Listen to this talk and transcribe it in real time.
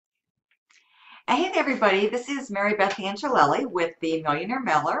Hey there, everybody. This is Mary Beth Angelelli with the Millionaire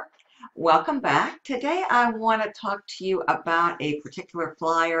Mailer. Welcome back. Today I want to talk to you about a particular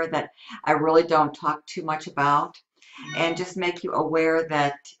flyer that I really don't talk too much about and just make you aware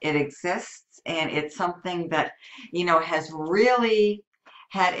that it exists, and it's something that, has really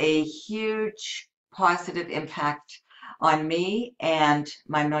had a huge positive impact on me and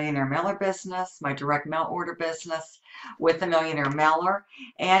my Millionaire Mailer business, my direct mail order business with the Millionaire Mailer.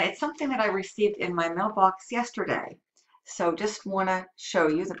 And it's something that I received in my mailbox yesterday. So just want to show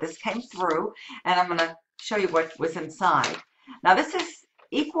you that this came through, and I'm going to show you what was inside. Now this is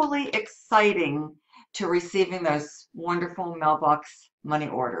equally exciting to receiving those wonderful mailbox money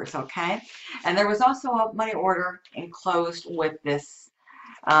orders, okay? And there was also a money order enclosed with this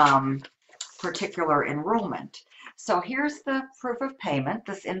particular enrollment. So here's the proof of payment.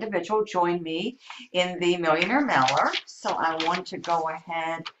 This individual joined me in the Millionaire Mailer. So I want to go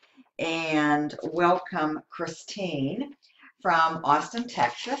ahead and welcome Christine from Austin,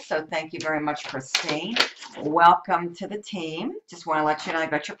 Texas. So thank you very much, Christine. Welcome to the team. Just want to let you know I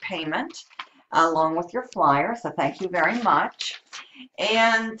got your payment along with your flyer. So thank you very much.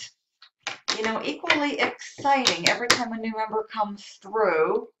 And equally exciting, every time a new member comes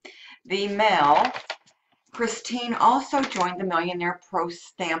through the mail, Christine also joined the Millionaire Pro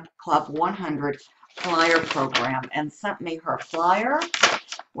Stamp Club 100 flyer program and sent me her flyer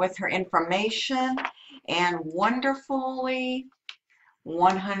with her information and wonderfully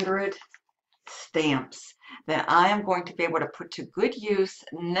 100 stamps that I am going to be able to put to good use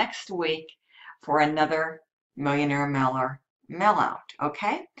next week for another Millionaire Mailer mail out,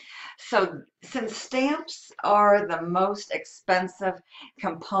 okay? So since stamps are the most expensive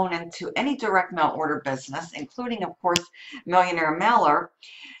component to any direct mail order business, including, of course, Millionaire Mailer,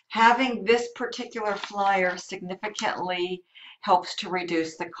 having this particular flyer significantly helps to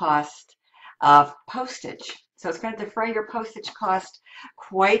reduce the cost of postage. So it's going to defray your postage cost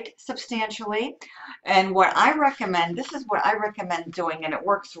quite substantially. And what I recommend, this is what I recommend doing, and it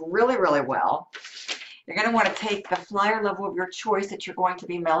works really, really well. You're going to want to take the flyer level of your choice that you're going to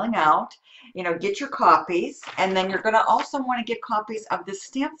be mailing out, get your copies, and then you're going to also want to get copies of this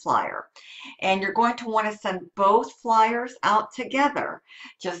stamp flyer. And you're going to want to send both flyers out together,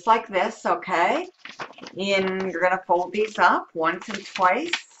 just like this, okay? And you're going to fold these up once and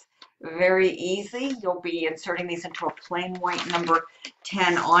twice. Very easy. You'll be inserting these into a plain white number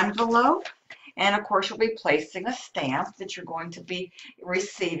 10 envelope. And of course, you'll be placing a stamp that you're going to be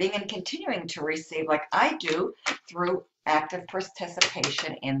receiving and continuing to receive, like I do, through active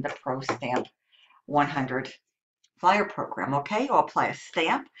participation in the Pro Stamp 100 flyer program. Okay, you'll apply a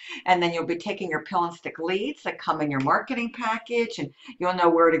stamp, and then you'll be taking your pill and stick leads that come in your marketing package, and you'll know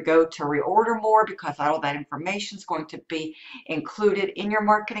where to go to reorder more because all that information is going to be included in your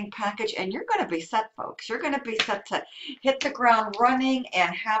marketing package, and you're going to be set, folks. You're going to be set to hit the ground running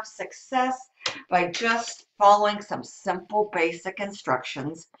and have success by just following some simple basic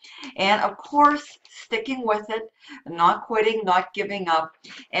instructions, and of course sticking with it, not quitting, not giving up,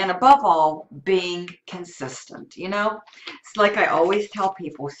 and above all being consistent. It's like I always tell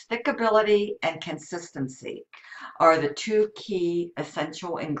people, stickability and consistency are the two key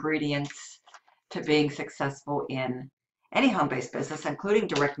essential ingredients to being successful in any home-based business, including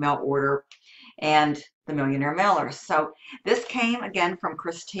direct mail order and the Millionaire Mailers. So this came again from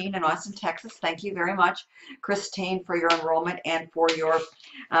Christine in Austin, Texas. Thank you very much, Christine, for your enrollment and for your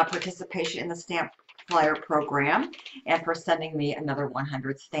participation in the stamp flyer program, and for sending me another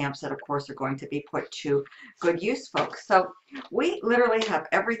 100 stamps that, of course, are going to be put to good use, folks. So we literally have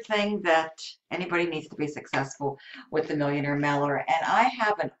everything that anybody needs to be successful with the Millionaire Mailer, and I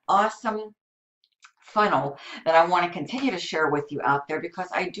have an awesome funnel that I want to continue to share with you out there, because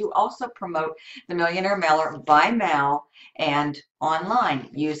I do also promote the Millionaire Mailer by mail and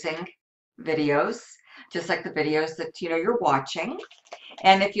online using videos, just like the videos that you're watching.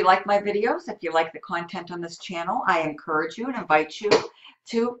 And if you like my videos, if you like the content on this channel, I encourage you and invite you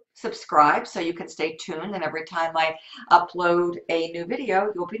to subscribe so you can stay tuned, and every time I upload a new video,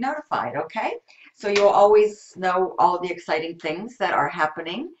 you'll be notified, okay? So you'll always know all the exciting things that are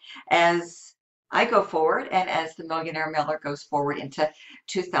happening as I go forward and as the Millionaire Mailer goes forward into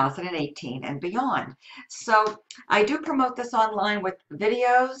 2018 and beyond. So I do promote this online with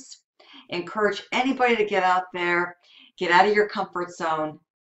videos. Encourage anybody to get out there, get out of your comfort zone,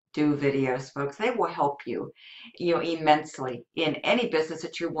 do videos, folks. They will help you, immensely in any business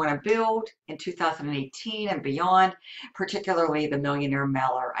that you want to build in 2018 and beyond, particularly the Millionaire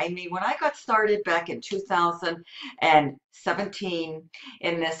Mailer. I mean, when I got started back in 2017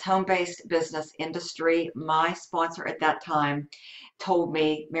 in this home-based business industry, my sponsor at that time told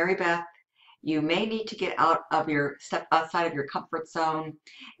me, Mary Beth, you may need to get out of your step outside of your comfort zone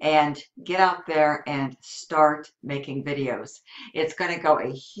and get out there and start making videos. It's going to go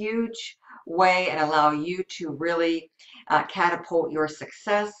a huge way and allow you to really catapult your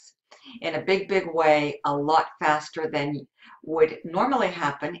success in a big way a lot faster than would normally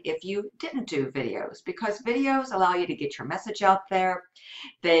happen if you didn't do videos, because videos allow you to get your message out there.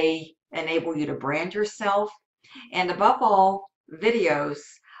 They enable you to brand yourself, and above all, videos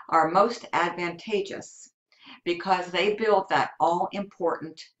are most advantageous because they build that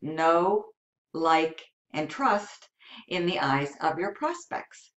all-important know, like, and trust in the eyes of your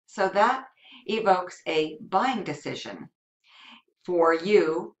prospects. So that evokes a buying decision for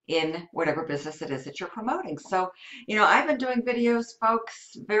you in whatever business it is that you're promoting. So, I've been doing videos,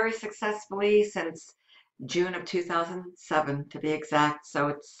 folks, very successfully since June of 2007 to be exact. So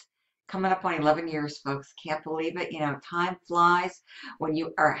it's coming up on 11 years, folks. Can't believe it. Time flies when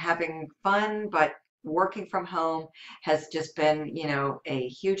you are having fun, but working from home has just been, a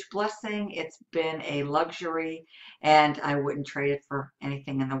huge blessing. It's been a luxury, and I wouldn't trade it for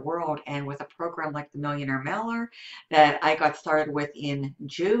anything in the world. And with a program like the Millionaire Mailer that I got started with in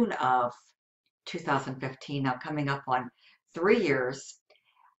June of 2015, now coming up on 3 years,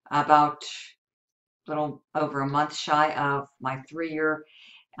 about a little over a month shy of my 3-year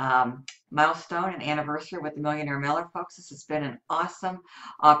milestone and anniversary with the Millionaire Mailer, folks. This has been an awesome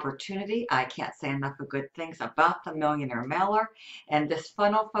opportunity. I can't say enough of good things about the Millionaire Mailer. And this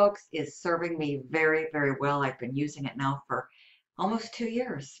funnel, folks, is serving me very well. I've been using it now for almost 2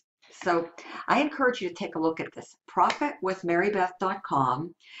 years. So I encourage you to take a look at this,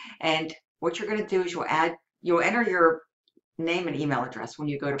 profitwithmarybeth.com. And what you're going to do is you'll enter your name and email address when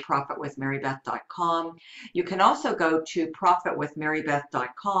you go to profitwithmarybeth.com. You can also go to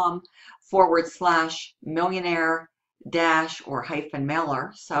profitwithmarybeth.com/millionaire dash or hyphen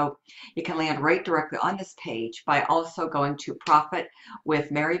mailer. So you can land right directly on this page by also going to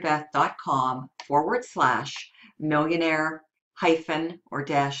profitwithmarybeth.com/millionaire hyphen or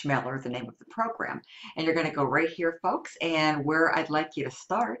dash mailer, the name of the program. And you're going to go right here, folks. And where I'd like you to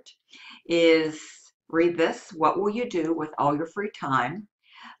start is read this. What will you do with all your free time?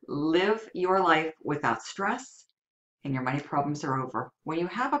 Live your life without stress, and your money problems are over. When you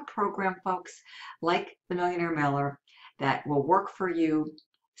have a program, folks, like the Millionaire Mailer that will work for you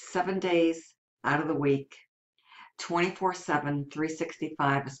 7 days out of the week, 24/7,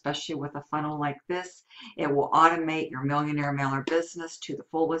 365, especially with a funnel like this, it will automate your Millionaire Mailer business to the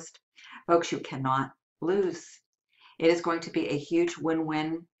fullest. Folks, you cannot lose. It is going to be a huge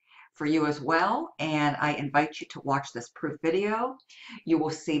win-win for you as well, and I invite you to watch this proof video. You will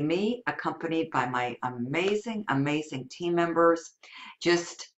see me accompanied by my amazing team members,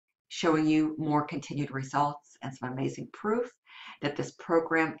 just showing you more continued results and some amazing proof that this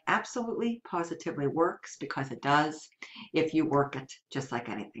program absolutely positively works, because it does if you work it just like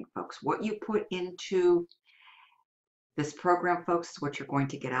anything, folks. What you put into this program, folks, is what you're going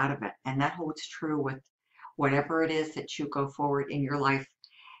to get out of it, and that holds true with whatever it is that you go forward in your life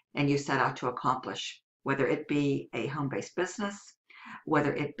and you set out to accomplish, whether it be a home-based business,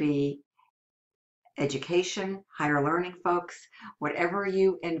 whether it be education, higher learning, folks, whatever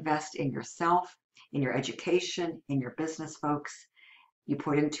you invest in yourself, in your education, in your business, folks, you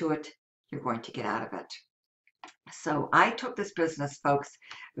put into it, you're going to get out of it. So I took this business, folks,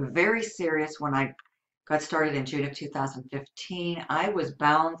 very serious when I got started in June of 2015. I was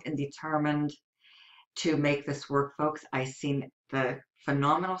bound and determined to make this work, folks. I seen the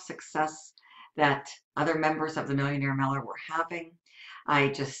phenomenal success that other members of the Millionaire Mailer were having. I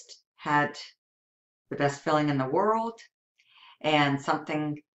just had the best feeling in the world, and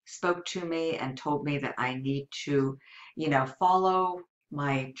something spoke to me and told me that I need to, follow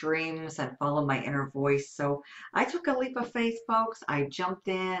my dreams and follow my inner voice. So I took a leap of faith, folks. I jumped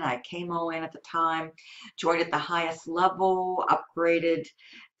in, I came all in at the time, joined at the highest level, upgraded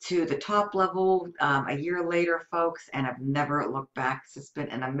to the top level a year later, folks, and I've never looked back. It's been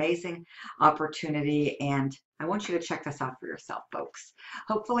an amazing opportunity, and I want you to check this out for yourself, folks.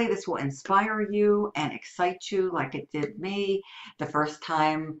 Hopefully this will inspire you and excite you like it did me the first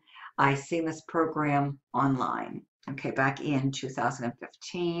time I seen this program online, okay, back in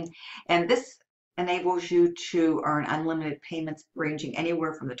 2015. And this enables you to earn unlimited payments ranging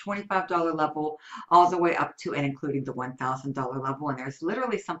anywhere from the $25 level all the way up to and including the $1,000 level. And there's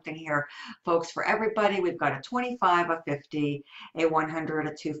literally something here, folks, for everybody. We've got a 25, a 50, a 100,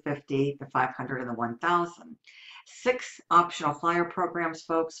 a 250, the 500, and the 1,000. 6 optional flyer programs,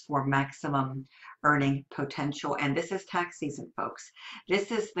 folks, for maximum earning potential. And this is tax season, folks.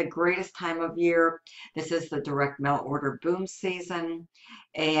 This is the greatest time of year. This is the direct mail order boom season.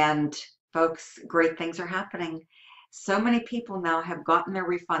 And Folks, great things are happening. So many people now have gotten their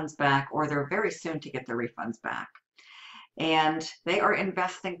refunds back, or they're very soon to get their refunds back. And they are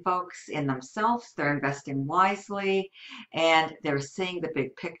investing, folks, in themselves. They're investing wisely, and they're seeing the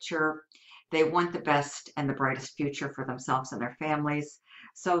big picture. They want the best and the brightest future for themselves and their families.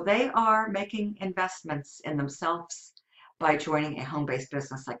 So they are making investments in themselves by joining a home-based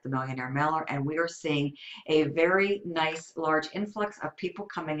business like the Millionaire Mailer. And we are seeing a very nice, large influx of people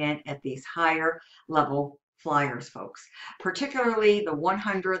coming in at these higher level flyers, folks, particularly the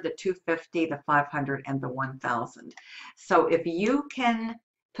 100, the 250, the 500, and the 1000. So if you can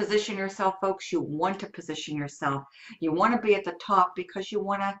position yourself, folks, you want to position yourself. You want to be at the top because you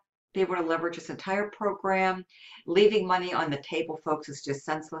want to be able to leverage this entire program. Leaving money on the table, folks, is just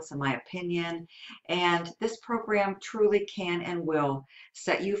senseless in my opinion. And this program truly can and will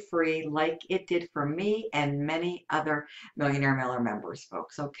set you free like it did for me and many other Millionaire Mailer members,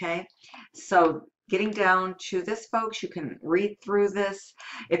 folks, okay? So getting down to this, folks, you can read through this.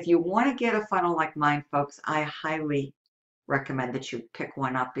 If you want to get a funnel like mine, folks, I highly recommend that you pick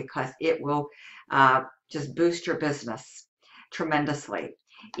one up because it will just boost your business tremendously.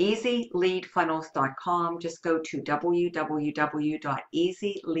 EasyLeadFunnels.com. Just go to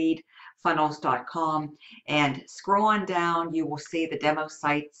www.easyleadfunnels.com and scroll on down. You will see the demo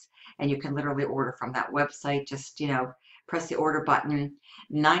sites, and you can literally order from that website. Just, press the order button.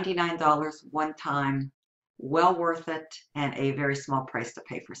 $99 one time. Well worth it, and a very small price to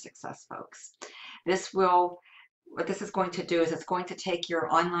pay for success, folks. What this is going to do is it's going to take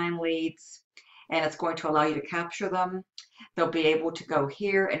your online leads and it's going to allow you to capture them. They'll be able to go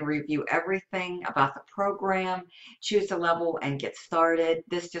here and review everything about the program, choose a level, and get started.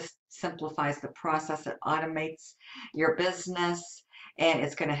 This just simplifies the process. It automates your business, and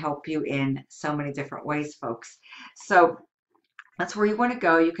it's going to help you in so many different ways, folks. So that's where you want to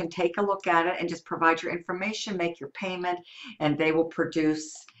go. You can take a look at it and just provide your information, make your payment, and they will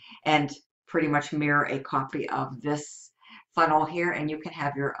produce and pretty much mirror a copy of this funnel here, and you can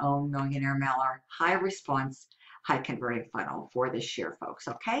have your own Millionaire Mailer high response, high converting funnel for this year, folks.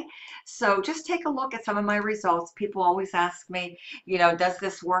 Okay, so just take a look at some of my results. People always ask me, does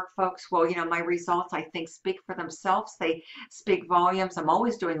this work, folks? Well, my results, I think, speak for themselves. They speak volumes. I'm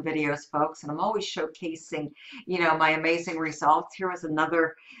always doing videos, folks, and I'm always showcasing, my amazing results. Here is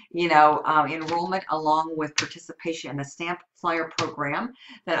another, enrollment along with participation in the stamp flyer program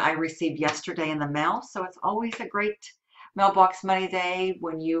that I received yesterday in the mail. So it's always a great mailbox money day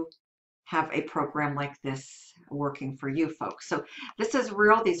when you have a program like this working for you, folks. So this is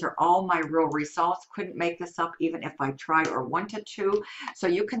real. These are all my real results. Couldn't make this up even if I tried or wanted to. So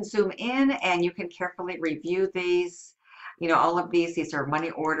you can zoom in and you can carefully review these. All of these are money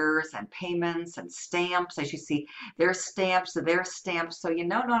orders and payments and stamps. As you see, there's stamps, there's stamps. So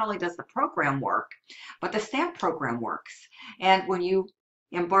not only does the program work, but the stamp program works. And when you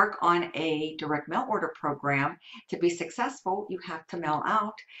embark on a direct mail order program, to be successful, you have to mail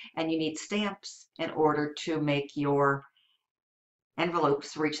out, and you need stamps in order to make your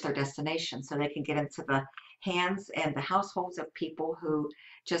envelopes reach their destination so they can get into the hands and the households of people who,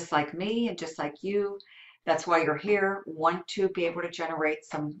 just like me and just like you, that's why you're here, want to be able to generate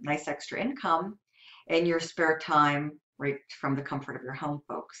some nice extra income in your spare time right from the comfort of your home,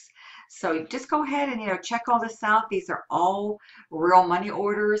 folks. So just go ahead and check all this out. These are all real money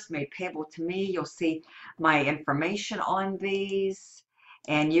orders made payable to me. You'll see my information on these,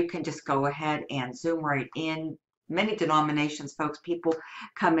 and you can just go ahead and zoom right in. Many denominations, folks. People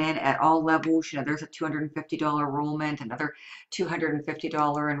come in at all levels. There's a $250 enrollment, another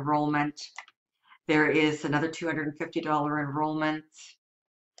 $250 enrollment. There is another $250 enrollment.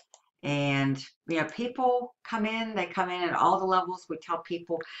 And, people come in, they come in at all the levels. We tell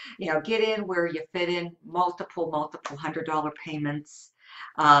people, get in where you fit in, multiple $100 payments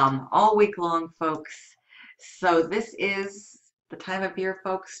all week long, folks. So this is the time of year,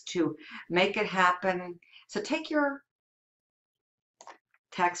 folks, to make it happen. So take your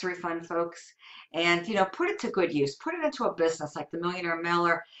tax refund, folks, and, put it to good use. Put it into a business like the Millionaire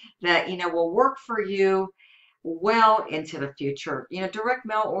Mailer that, will work for you well into the future. Direct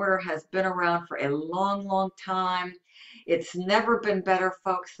mail order has been around for a long, long time. It's never been better,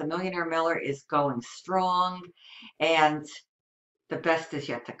 folks. The Millionaire Mailer is going strong, and the best is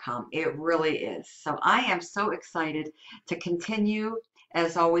yet to come. It really is. So I am so excited to continue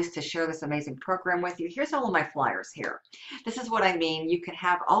as always, to share this amazing program with you. Here's all of my flyers here. This is what I mean. You can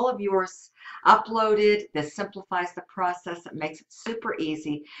have all of yours uploaded. This simplifies the process. It makes it super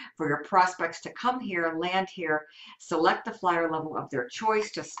easy for your prospects to come here, land here, select the flyer level of their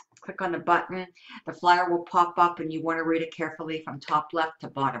choice. Just click on the button. The flyer will pop up and you want to read it carefully from top left to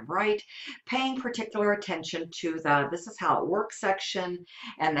bottom right, paying particular attention to the "this is how it works" section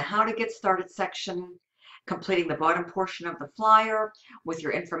and the "how to get started" section, completing the bottom portion of the flyer with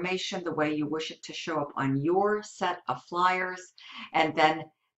your information the way you wish it to show up on your set of flyers, and then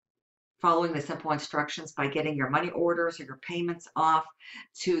following the simple instructions by getting your money orders or your payments off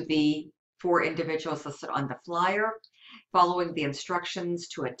to the 4 individuals listed on the flyer, following the instructions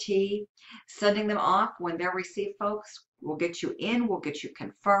to a T, sending them off when they're received, folks. We'll get you in, we'll get you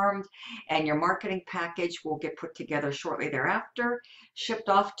confirmed, and your marketing package will get put together shortly thereafter, shipped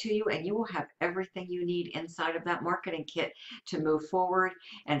off to you, and you will have everything you need inside of that marketing kit to move forward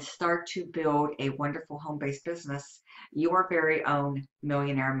and start to build a wonderful home-based business, your very own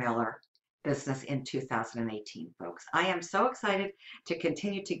Millionaire Mailer business in 2018, folks. I am so excited to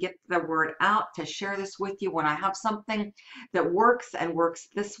continue to get the word out, to share this with you when I have something that works and works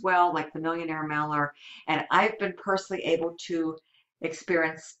this well, like the Millionaire Mailer, and I've been personally able to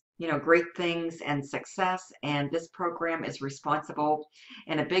experience great things and success, and this program is responsible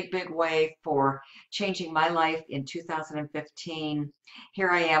in a big way for changing my life in 2015.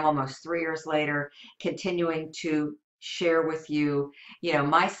 Here I am almost 3 years later, continuing to share with you,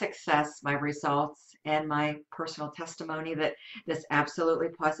 my success, my results, and my personal testimony that this absolutely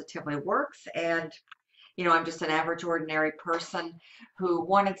positively works. And, I'm just an average, ordinary person who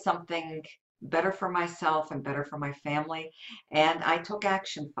wanted something better for myself and better for my family. And I took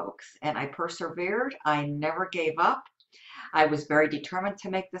action, folks, and I persevered. I never gave up. I was very determined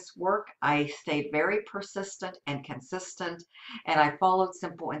to make this work. I stayed very persistent and consistent, and I followed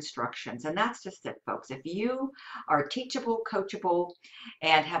simple instructions. And that's just it, folks. If you are teachable, coachable,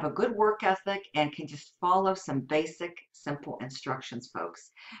 and have a good work ethic and can just follow some basic, simple instructions,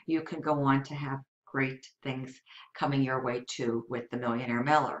 folks, you can go on to have great things coming your way too with the Millionaire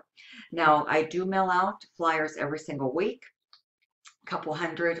Mailer. Now, I do mail out flyers every single week, a couple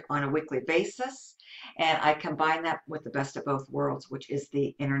hundred on a weekly basis. And I combine that with the best of both worlds, which is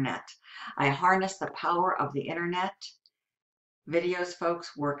the internet. I harness the power of the internet. Videos,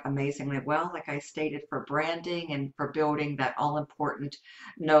 folks, work amazingly well, like I stated, for branding and for building that all-important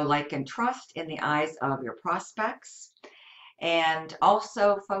know, like, and trust in the eyes of your prospects. And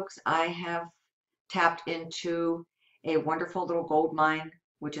also, folks, I have tapped into a wonderful little gold mine,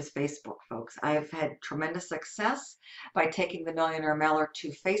 which is Facebook, folks. I've had tremendous success by taking the Millionaire Mailer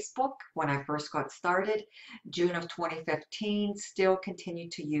to Facebook when I first got started, June of 2015. Still continue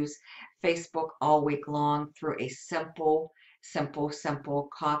to use Facebook all week long through a simple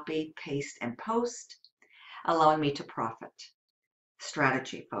copy, paste, and post, allowing me to profit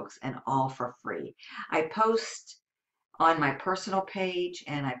strategy, folks, and all for free. I post on my personal page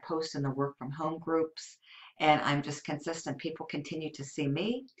and I post in the work from home groups, and I'm just consistent. People continue to see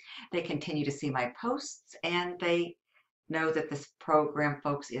me, they continue to see my posts, and they know that this program,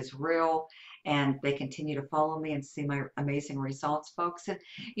 folks, is real, and they continue to follow me and see my amazing results, folks. And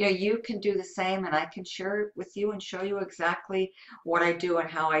you can do the same, and I can share it with you and show you exactly what I do and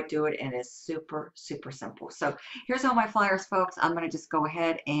how I do it, and it's super simple. So here's all my flyers, folks. I'm going to just go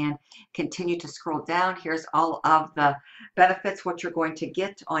ahead and continue to scroll down. Here's all of the benefits, what you're going to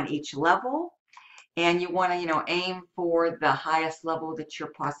get on each level. And you want to, aim for the highest level that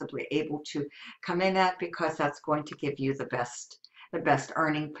you're possibly able to come in at, because that's going to give you the best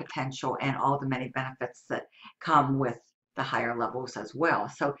earning potential and all the many benefits that come with the higher levels as well.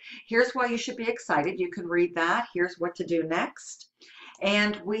 So here's why you should be excited. You can read that. Here's what to do next.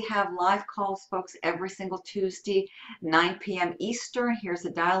 And we have live calls, folks, every single Tuesday, 9 p.m. Eastern. Here's the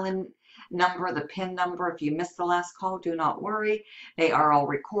dial-in number, the PIN number. If you missed the last call, do not worry. They are all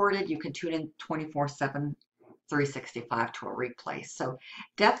recorded. You can tune in 24/7, 365 to a replay. So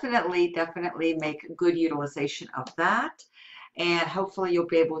definitely make good utilization of that. And hopefully you'll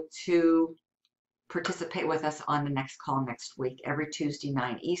be able to participate with us on the next call next week, every Tuesday,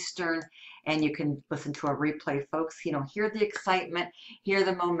 9 Eastern. And you can listen to a replay, folks. Hear the excitement, hear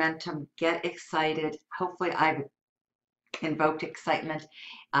the momentum, get excited. Hopefully I've invoked excitement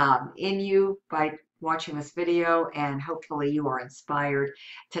in you by watching this video, and hopefully you are inspired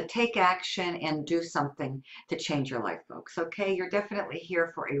to take action and do something to change your life, folks. Okay, you're definitely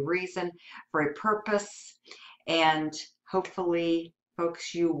here for a reason, for a purpose, and hopefully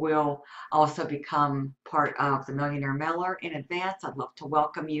folks, you will also become part of the Millionaire Mailer in advance. I'd love to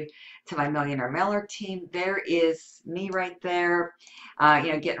welcome you to my Millionaire Mailer team. There is me right there,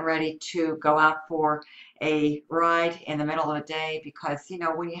 getting ready to go out for a ride in the middle of the day because,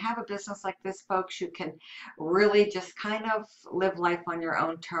 when you have a business like this, folks, you can really just kind of live life on your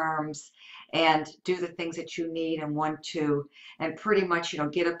own terms and do the things that you need and want to, and pretty much,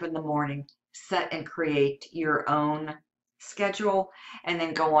 get up in the morning, set and create your own schedule, and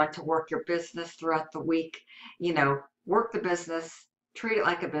then go on to work your business throughout the week. Work the business, treat it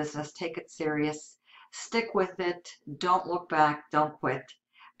like a business, take it serious, stick with it, don't look back, don't quit,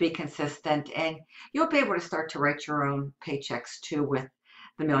 be consistent, and you'll be able to start to write your own paychecks too with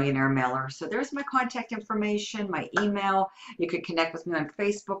the Millionaire Mailer. So there's my contact information, my email. You could connect with me on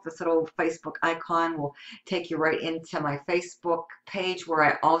Facebook. This little Facebook icon will take you right into my Facebook page where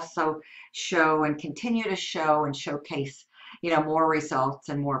I also show and continue to show and showcase, more results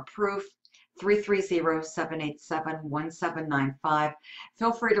and more proof. 330-787-1795.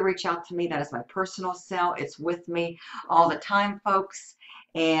 Feel free to reach out to me. That is my personal cell. It's with me all the time, folks.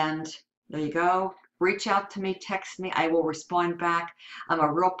 And there you go. Reach out to me, text me. I will respond back. I'm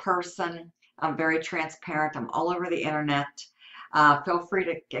a real person. I'm very transparent. I'm all over the internet. Feel free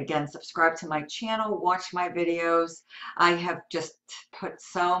to, again, subscribe to my channel, watch my videos. I have just put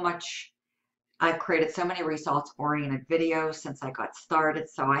so much, I've created so many results-oriented videos since I got started.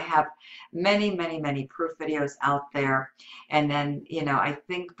 So I have many, many, many proof videos out there. And then, I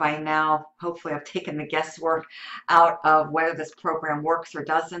think by now, hopefully I've taken the guesswork out of whether this program works or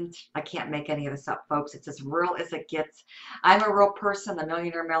doesn't. I can't make any of this up, folks. It's as real as it gets. I'm a real person. The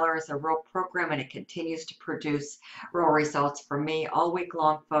Millionaire Mailer is a real program, and it continues to produce real results for me all week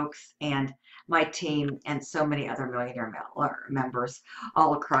long, folks, and my team, and so many other Millionaire Mailer members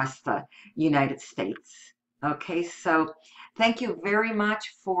all across the United States. Okay, so thank you very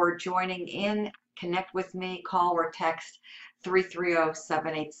much for joining in. Connect with me, call or text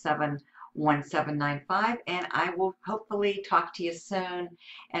 330-787-1795, and I will hopefully talk to you soon,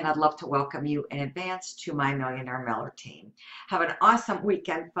 and I'd love to welcome you in advance to my Millionaire Mailer team. Have an awesome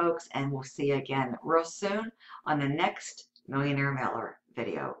weekend, folks, and we'll see you again real soon on the next Millionaire Mailer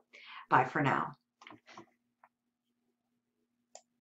video. Bye for now.